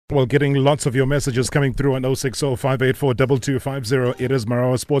Well, getting lots of your messages coming through on 060-584-2250. It is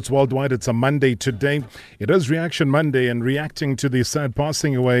Marawa Sports Worldwide. It's a Monday today. It is Reaction Monday, and reacting to the sad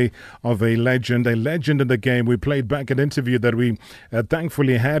passing away of a legend in the game. We played back an interview that we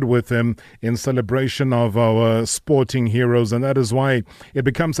thankfully had with him in celebration of our sporting heroes, and that is why it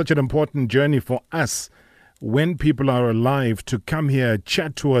becomes such an important journey for us when people are alive to come here,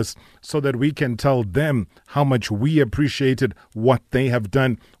 chat to us so that we can tell them how much we appreciated what they have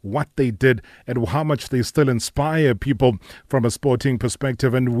done, what they did, and how much they still inspire people from a sporting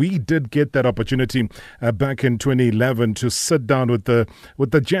perspective. And we did get that opportunity back in 2011 to sit down with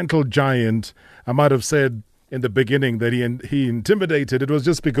the gentle giant. I might have said in the beginning that he intimidated. It was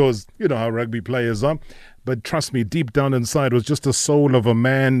just because, you know how rugby players are. But trust me, deep down inside was just the soul of a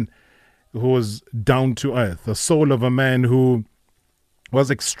man who was down to earth, the soul of a man who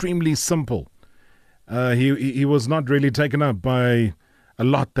was extremely simple. He was not really taken up by a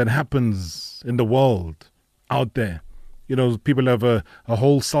lot that happens in the world out there. You know, people have a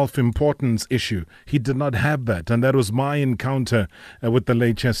whole self-importance issue. He did not have that, and that was my encounter with the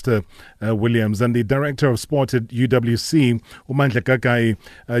late Chester Williams. And the Director of Sport at UWC, Mandla Gagayi,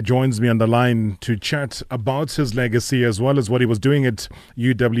 joins me on the line to chat about his legacy as well as what he was doing at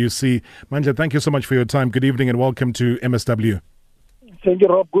UWC. Mandla, thank you so much for your time. Good evening and welcome to MSW. Thank you,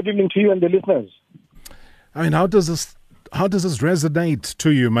 Rob. Good evening to you and the listeners. I mean, how does this resonate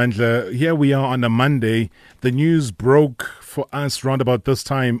to you, Mandla? Here we are on a Monday. The news broke for us round about this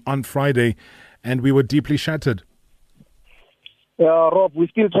time on Friday, and we were deeply shattered. Rob, we're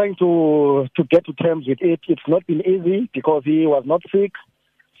still trying to get to terms with it. It's not been easy because he was not sick,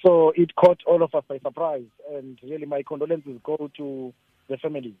 so it caught all of us by surprise. And really, my condolences go to the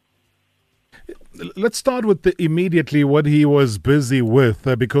family. Let's start with immediately what he was busy with,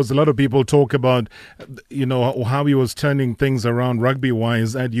 because a lot of people talk about, you know, how he was turning things around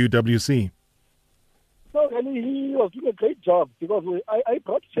rugby-wise at UWC. No, really, he was doing a great job because I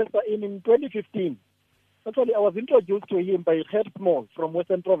brought Chester in 2015. Actually, I was introduced to him by Head Small from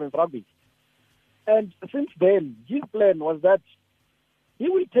Western Province Rugby. And since then, his plan was that he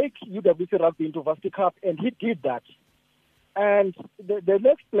will take UWC Rugby into Varsity Cup, and he did that. And the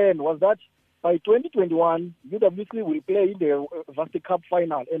next plan was that by 2021, UWC will play in the Varsity Cup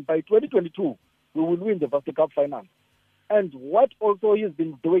final, and by 2022, we will win the Varsity Cup final. And what also he's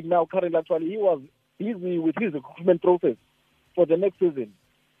been doing now currently, actually, he was busy with his recruitment process for the next season.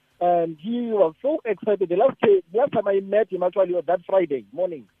 And he was so excited. The last time I met him, actually, was that Friday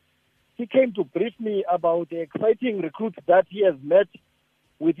morning. He came to brief me about the exciting recruits that he has met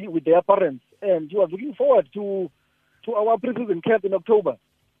with their parents. And he was looking forward to our preseason camp in October.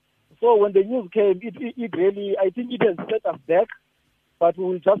 So when the news came, it really, I think it has set us back, but we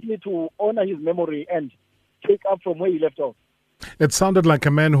will just need to honor his memory and take up from where he left off. It sounded like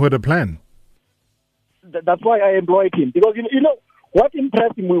a man who had a plan. That's why I employed him, because you know what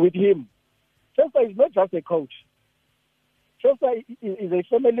impressed me with him. Chester is not just a coach. Chester is a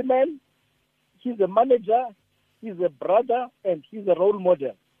family man. He's a manager. He's a brother, and he's a role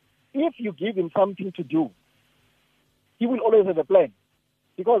model. If you give him something to do, he will always have a plan.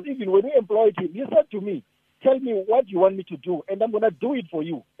 Because even when we employed him, he said to me, tell me what you want me to do, and I'm going to do it for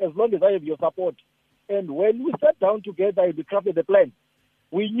you as long as I have your support. And when we sat down together and we crafted the plan,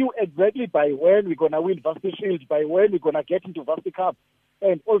 we knew exactly by when we're going to win Varsity Shield, by when we're going to get into Varsity Cup.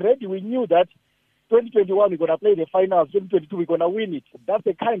 And already we knew that 2021 we're going to play the finals, 2022 we're going to win it. That's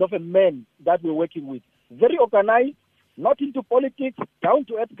the kind of a man that we're working with. Very organized, not into politics,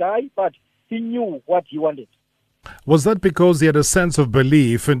 down-to-earth guy, but he knew what he wanted. Was that because he had a sense of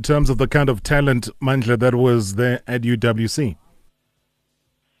belief in terms of the kind of talent, Mandla, that was there at UWC?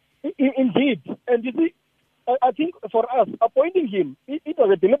 Indeed. And you see, I think for us, appointing him, it was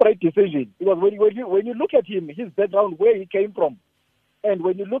a deliberate decision. Because when you look at him, his background, where he came from, and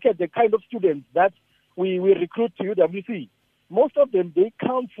when you look at the kind of students that we recruit to UWC, most of them, they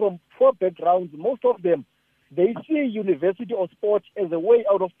come from poor backgrounds. Most of them, they see university or sport as a way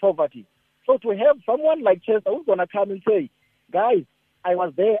out of poverty. So to have someone like Chester who's going to come and say, guys, I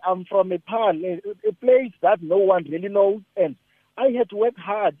was there, I'm from a place that no one really knows, and I had to work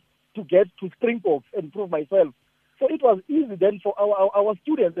hard to get to Springboks and prove myself. So it was easy then for our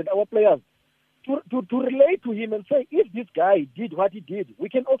students and our players to relate to him and say, if this guy did what he did, we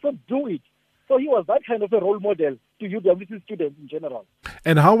can also do it. So he was that kind of a role model to UWC students in general.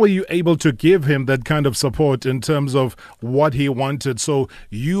 And how were you able to give him that kind of support in terms of what he wanted? So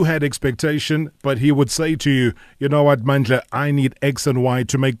you had expectation, but he would say to you, you know what, Mandla, I need X and Y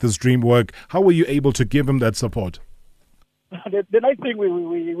to make this dream work. How were you able to give him that support? The nice thing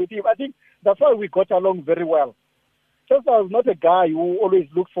with him, I think that's why we got along very well. Chester was not a guy who always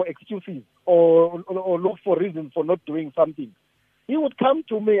looked for excuses or looked for reasons for not doing something. He would come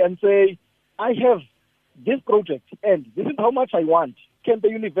to me and say, I have this project and this is how much I want. Can the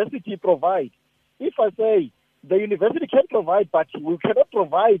university provide? If I say the university can provide, but we cannot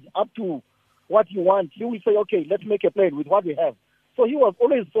provide up to what you want, he will say, okay, let's make a plan with what we have. So he was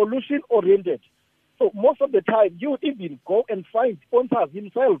always solution-oriented. So most of the time, he would even go and find sponsors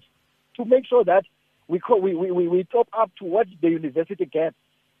himself to make sure that we top up to what the university gets.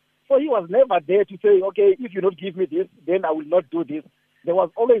 So he was never there to say, okay, if you don't give me this, then I will not do this. There was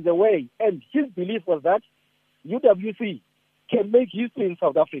always a way. And his belief was that UWC can make history in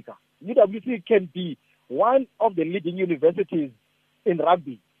South Africa. UWC can be one of the leading universities in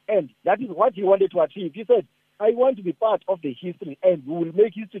rugby. And that is what he wanted to achieve. He said, I want to be part of the history and we will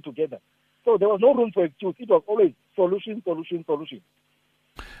make history together. So there was no room for excuse. It was always solution, solution, solution.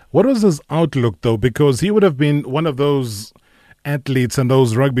 What was his outlook, though? Because he would have been one of those athletes and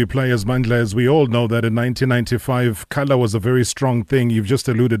those rugby players, Mandla, as we all know that in 1995, colour was a very strong thing. You've just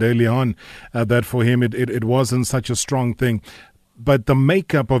alluded early on that for him it wasn't such a strong thing. But the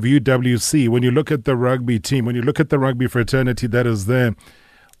makeup of UWC, when you look at the rugby team, when you look at the rugby fraternity that is there,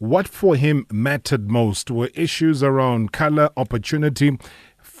 what for him mattered most were issues around colour, opportunity,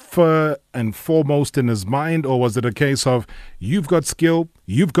 first and foremost in his mind, or was it a case of you've got skill,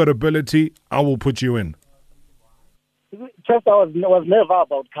 you've got ability, I will put you in? Chester was never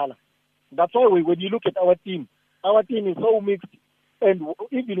about colour. That's why when you look at our team is so mixed. And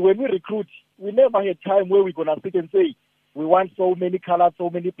even when we recruit, we never had time where we're going to sit and say, we want so many colours, so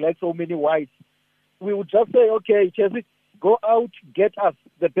many blacks, so many whites. We would just say, okay, Chelsea, go out, get us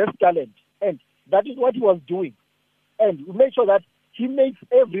the best talent. And that is what he was doing. And we make sure that he makes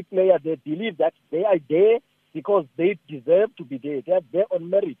every player they believe that they are there because they deserve to be there. They are there on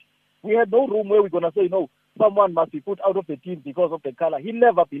merit. We had no room where we're going to say, no, someone must be put out of the team because of the color. He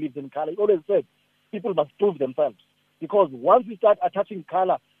never believed in color. He always said people must prove themselves. Because once you start attaching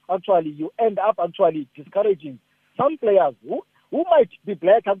color, actually, you end up actually discouraging some players who might be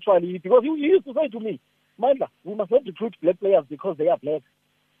black actually. Because he used to say to me, Mandla, we must not recruit black players because they are black.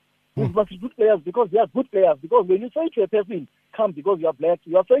 We must recruit players because they are good players. Because when you say to a person, come because you are black,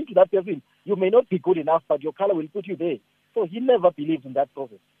 you are saying to that person, you may not be good enough, but your color will put you there. So he never believed in that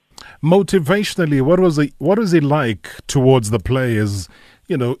process. Motivationally, what was he like towards the players,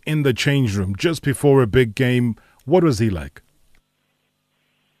 in the change room just before a big game? What was he like?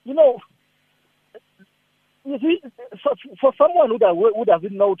 You see, for someone who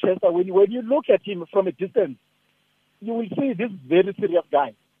doesn't know Chester, when you look at him from a distance, you will see this very serious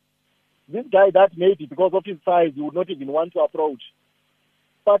guy. This guy that maybe because of his size you would not even want to approach.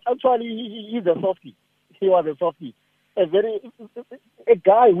 But actually, he's a softie. He was a softie. A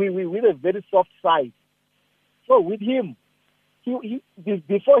guy with a very soft side. So with him, he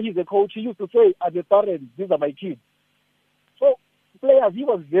before he's a coach, he used to say, as a parent, these are my kids. So players, he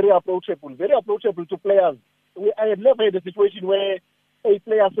was very approachable to players. I had never had a situation where a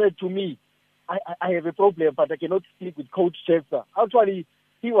player said to me, I have a problem, but I cannot speak with Coach Chester. Actually,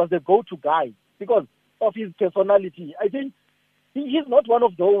 he was the go-to guy because of his personality. I think he's not one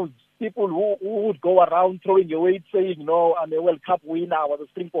of those people who would go around throwing away saying, no, I'm a World Cup winner, I was a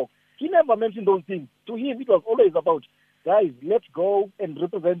Springbok. He never mentioned those things. To him, it was always about, guys, let's go and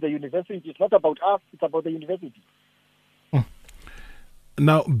represent the university. It's not about us, it's about the university.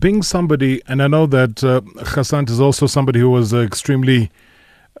 Now, being somebody, and I know that Ghassan is also somebody who was extremely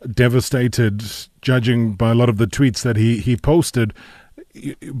devastated, judging by a lot of the tweets that he posted,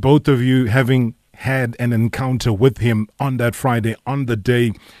 both of you having had an encounter with him on that Friday, on the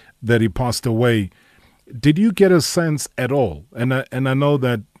day that he passed away. Did you get a sense at all? And I know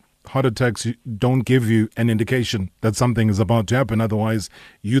that heart attacks don't give you an indication that something is about to happen. Otherwise,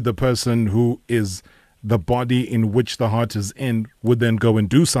 you, the person who is the body in which the heart is in, would then go and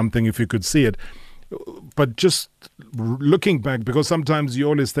do something if you could see it. But just looking back, because sometimes you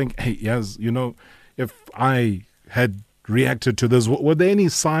always think, hey, yes, if I had reacted to this, were there any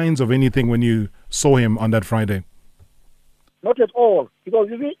signs of anything when you saw him on that Friday? Not at all, because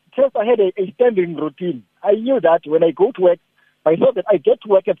you see, Chester had a standing routine. I knew that when I go to work, I know that I get to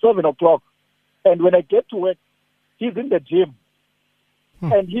work at 7 o'clock, and when I get to work, he's in the gym.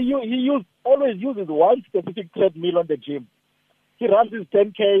 And he always uses one specific treadmill on the gym. He runs his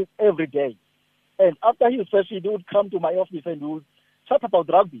 10K every day. And after his session, he would come to my office and we would chat about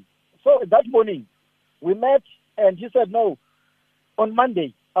rugby. So that morning, we met and he said, no, on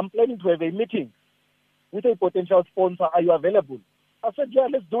Monday, I'm planning to have a meeting with a potential sponsor. Are you available? I said, yeah,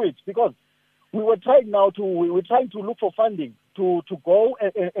 let's do it. Because we were trying to look for funding to go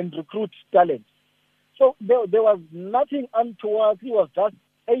and recruit talent. So there was nothing untoward. He was just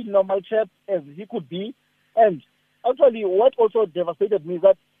a normal chap as he could be. And actually, what also devastated me is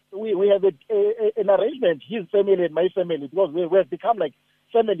that we have an arrangement, his family and my family, because we have become like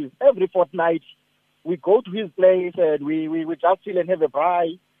families. Every fortnight, we go to his place and we just chill and have a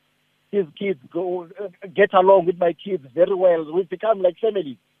braai. His kids get along with my kids very well. We've become like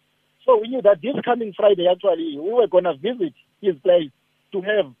family. So we knew that this coming Friday, actually, we were going to visit his place to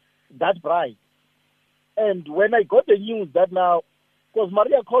have that braai. And when I got the news that now, because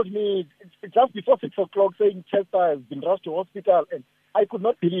Maria called me just before 6 o'clock saying Chester has been rushed to hospital, and I could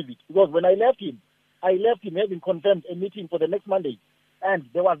not believe it, because when I left him having confirmed a meeting for the next Monday, and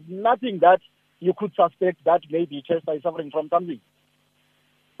there was nothing that you could suspect that maybe Chester is suffering from something.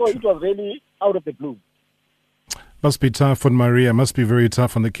 So it was really out of the blue. Must be tough on Maria. Must be very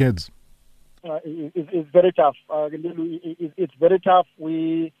tough on the kids. It's very tough. It's very tough.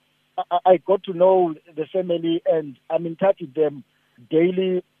 I got to know the family, and I'm in touch with them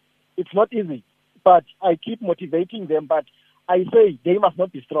daily. It's not easy, but I keep motivating them. But I say they must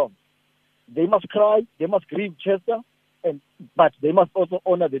not be strong. They must cry. They must grieve Chester, but they must also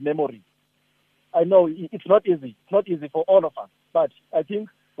honor the memory. I know it's not easy. It's not easy for all of us. But I think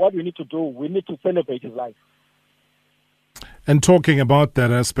what we need to do, we need to celebrate his life. And talking about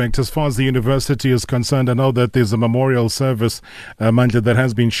that aspect, as far as the university is concerned, I know that there's a memorial service, Mandla, that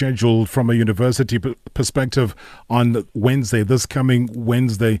has been scheduled from a university perspective on Wednesday, this coming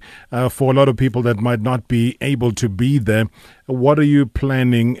Wednesday, for a lot of people that might not be able to be there. What are you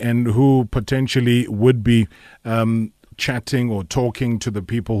planning, and who potentially would be chatting or talking to the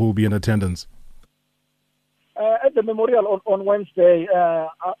people who will be in attendance? At the memorial on Wednesday,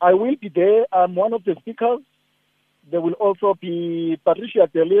 I will be there. I'm one of the speakers. There will also be Patricia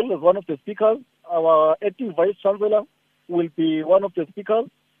Delil as one of the speakers. Our acting Vice Chancellor will be one of the speakers.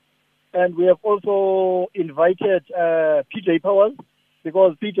 And we have also invited PJ Powers,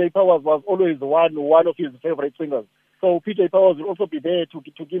 because PJ Powers was always one of his favorite singers. So PJ Powers will also be there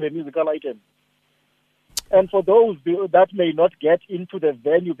to give a musical item. And for those that may not get into the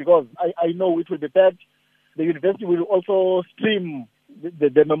venue, because I know it will be packed, the university will also stream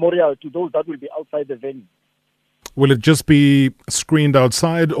the memorial to those that will be outside the venue. Will it just be screened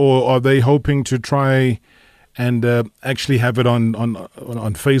outside, or are they hoping to try and actually have it on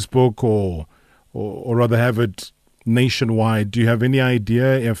Facebook, or rather have it nationwide? Do you have any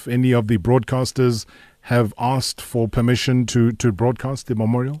idea if any of the broadcasters have asked for permission to broadcast the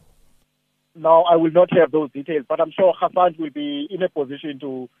memorial? No, I will not have those details, but I'm sure Hassan will be in a position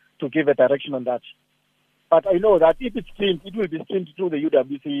to give a direction on that. But I know that if it's streamed, it will be streamed through the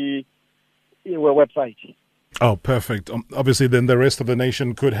UWC website. Oh, perfect. Obviously, then the rest of the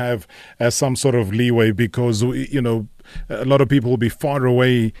nation could have some sort of leeway, because, you know, a lot of people will be far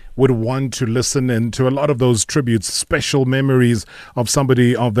away, would want to listen, and to a lot of those tributes, special memories of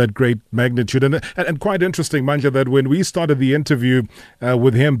somebody of that great magnitude. And quite interesting, Mandla, that when we started the interview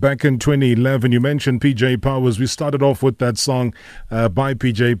with him back in 2011, you mentioned PJ Powers. We started off with that song by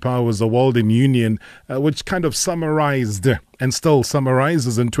PJ Powers, The World in Union, which kind of summarized and still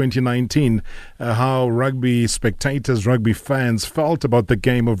summarizes in 2019 how rugby spectators, rugby fans felt about the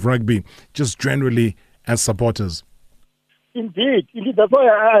game of rugby, just generally as supporters. Indeed. That's why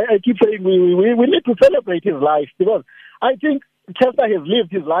I keep saying we need to celebrate his life, because I think Chester has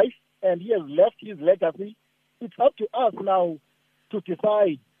lived his life and he has left his legacy. It's up to us now to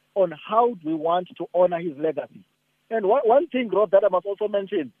decide on how we want to honor his legacy. And one thing, Rob, that I must also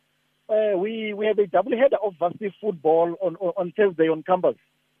mention, we have a double header of varsity football on Thursday on campus.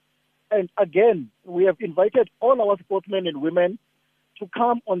 And again, we have invited all our sportsmen and women to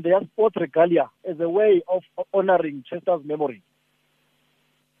come on their sports regalia as a way of honoring Chester's memory.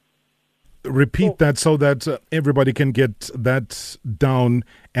 Repeat that so that everybody can get that down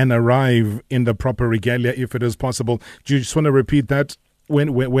and arrive in the proper regalia, if it is possible. Do you just want to repeat that?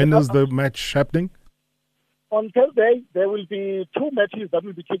 When is the match happening? On Thursday, there will be two matches that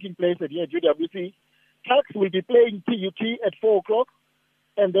will be taking place at UWC. Tax will be playing TUT at 4 o'clock,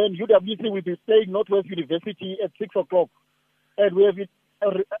 and then UWC will be playing Northwest University at 6 o'clock. And we have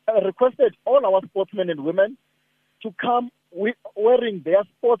requested all our sportsmen and women to come wearing their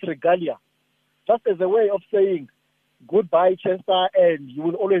sports regalia, just as a way of saying goodbye, Chester, and you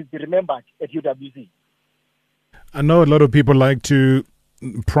will always be remembered at UWC. I know a lot of people like to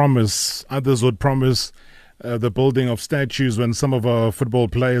promise, others would promise the building of statues when some of our football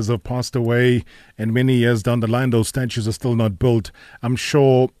players have passed away, and many years down the line those statues are still not built. I'm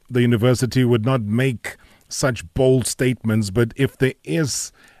sure the university would not make such bold statements, but if there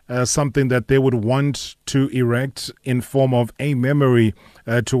is something that they would want to erect in form of a memory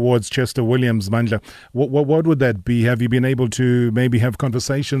towards Chester Williams, Mandla, what would that be? Have you been able to maybe have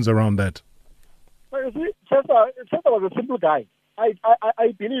conversations around that? Well, you see, Chester was a simple guy.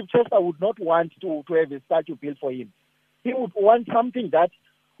 I believe Chester would not want to have a statue built for him. He would want something that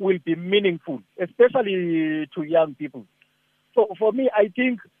will be meaningful, especially to young people. So for me, I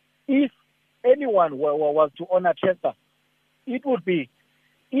think if anyone was to honor Chester, it would be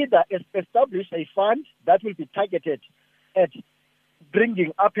either establish a fund that will be targeted at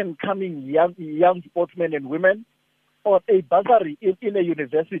bringing up-and-coming young sportsmen and women, or a bursary in a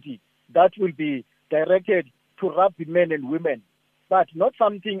university that will be directed to rugby men and women, but not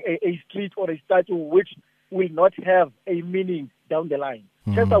something, a street or a statue which will not have a meaning down the line.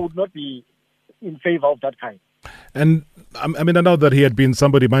 Chester would not be in favor of that kind. And I mean, I know that he had been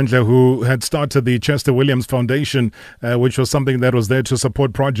somebody, Mandla, who had started the Chester Williams Foundation, which was something that was there to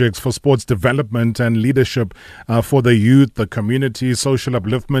support projects for sports development and leadership for the youth, the community, social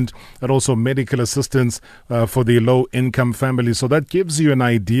upliftment, and also medical assistance for the low-income families. So that gives you an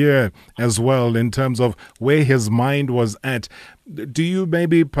idea as well in terms of where his mind was at. Do you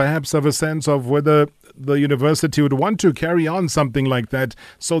maybe perhaps have a sense of whether the university would want to carry on something like that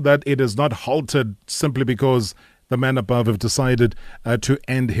so that it is not halted simply because the man above have decided to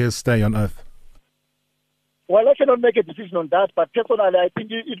end his stay on earth? Well, I cannot make a decision on that, but personally, I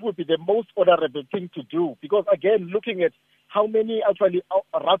think it would be the most honorable thing to do because, again, looking at how many actually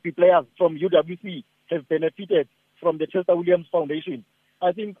rugby players from UWC have benefited from the Chester Williams Foundation,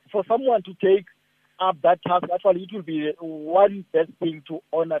 I think for someone to take up that task, actually, it will be one best thing to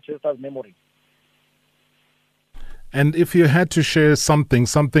honor Chester's memory. And if you had to share something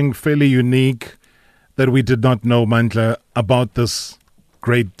fairly unique that we did not know, Mandla, about this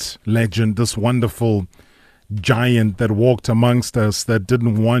great legend, this wonderful giant that walked amongst us, that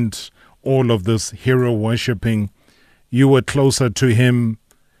didn't want all of this hero worshipping, you were closer to him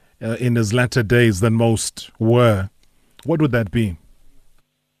in his latter days than most were. What would that be?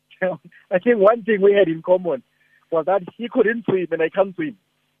 I think one thing we had in common was that he couldn't swim and I can't swim.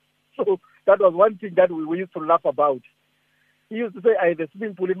 So that was one thing that we used to laugh about. He used to say, I have a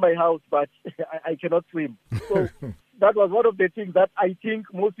swimming pool in my house, but I cannot swim. So that was one of the things that I think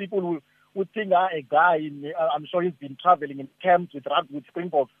most people would think, a guy, I'm sure he's been traveling in camps with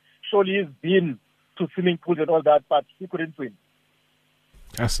Springboks. Surely he's been to swimming pools and all that, but he couldn't swim.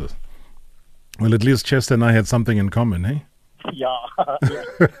 Yes. Well, at least Chester and I had something in common, eh? Yeah.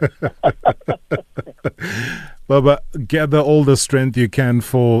 Baba, gather all the strength you can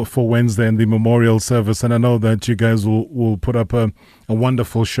for Wednesday and the memorial service. And I know that you guys will put up a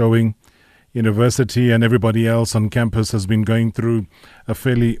wonderful showing. University and everybody else on campus has been going through a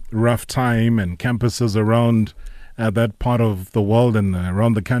fairly rough time, and campuses around that part of the world and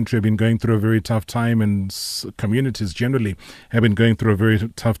around the country have been going through a very tough time, and communities generally have been going through a very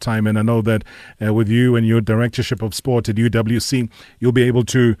tough time. And I know that with you and your directorship of sport at UWC, you'll be able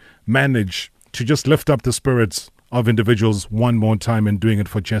to manage to just lift up the spirits of individuals one more time, and doing it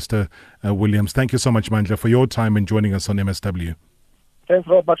for Chester Williams. Thank you so much, Mandla, for your time and joining us on MSW. Thanks,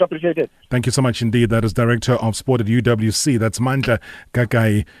 Rob. Much appreciated. Thank you so much indeed. That is Director of Sport at UWC. That's Mandla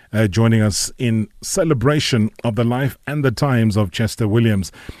Gagayi joining us in celebration of the life and the times of Chester Williams.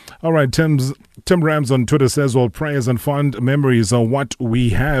 All right, Tim Rams on Twitter says, well, prayers and fond memories are what we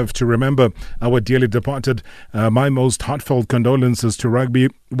have to remember our dearly departed. My most heartfelt condolences to rugby.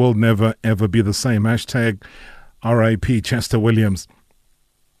 Will never, ever be the same. Hashtag RIP Chester Williams.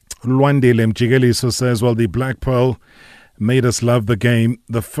 Luandile Mjigeliso says, well, the Black Pearl made us love the game.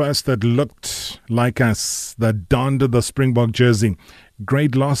 The first that looked like us, that donned the Springbok jersey.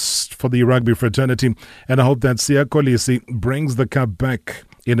 Great loss for the rugby fraternity. And I hope that Siya Kolisi brings the cup back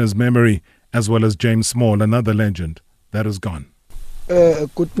in his memory, as well as James Small, another legend that is gone.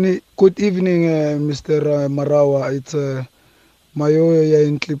 Good evening, Mr. Marawa. It's Mayo here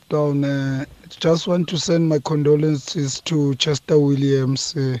in Kliptown. Just want to send my condolences to Chester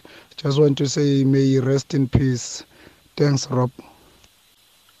Williams. Just want to say may he rest in peace. Thanks, Rob.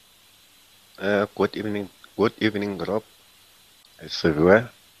 Good evening, Rob. It's everywhere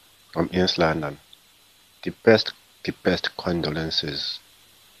from East London. The best condolences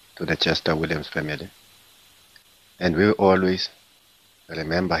to the Chester Williams family. And we always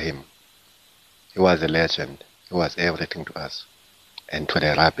remember him. He was a legend. He was everything to us and to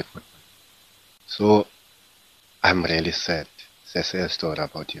the rugby football. So I'm really sad. It's a sad story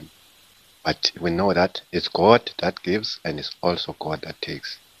about him. But we know that it's God that gives and it's also God that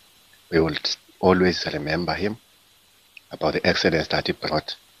takes. We will always remember him about the excellence that he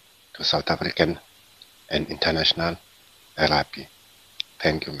brought to South African and international rugby.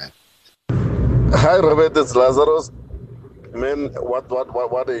 Thank you, man. Hi, Robert. It's Lazarus. Man,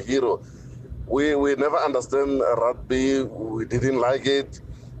 what a hero. We never understand rugby. We didn't like it.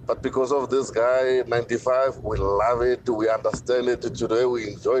 But because of this guy, 95, we love it. We understand it. Today,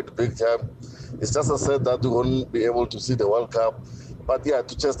 we enjoy it big time. It's just a sad that we won't be able to see the World Cup. But yeah,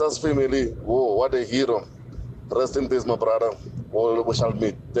 to Chester's family, whoa, what a hero. Rest in peace, my brother. We shall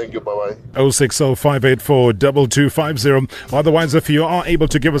meet. Thank you. Bye-bye. 060-584-2250. Otherwise, if you are able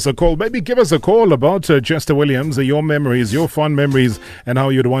to give us a call, maybe give us a call about Chester Williams, your memories, your fond memories, and how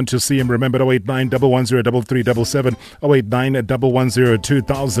you'd want to see him. Remember, 089-110-3377,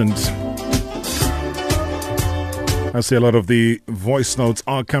 089-110-2000. I see a lot of the voice notes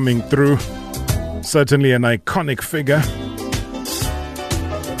are coming through. Certainly an iconic figure.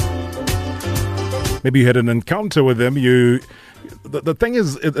 Maybe you had an encounter with him. The thing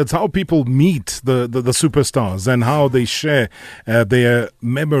is, it's how people meet the superstars and how they share their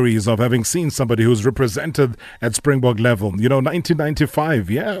memories of having seen somebody who's represented at Springbok level.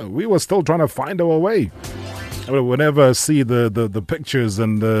 1995, yeah, we were still trying to find our way. I would never see the pictures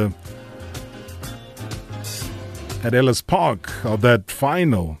and at Ellis Park of that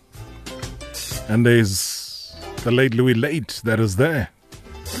final. And there's the late Louis Late that is there.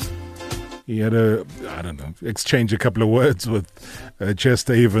 He had exchange a couple of words with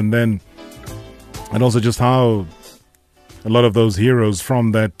Chester even then. And also just how a lot of those heroes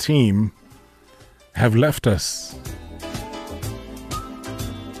from that team have left us.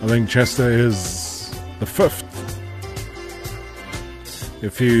 I think Chester is the fifth.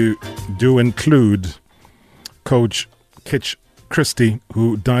 If you do include Coach Kitch Christie,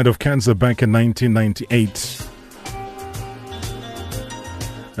 who died of cancer back in 1998.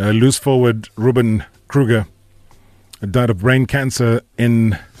 Loose forward Ruben Kruger died of brain cancer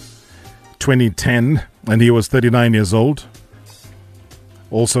in 2010, and he was 39 years old.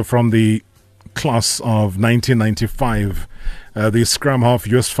 Also from the class of 1995, the scrum half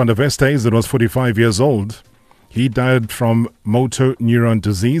Joost van der Westhuizen, that was 45 years old. He died from motor neuron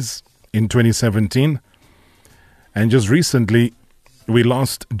disease in 2017. And just recently, we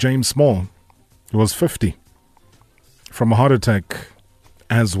lost James Small, who was 50, from a heart attack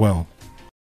as well.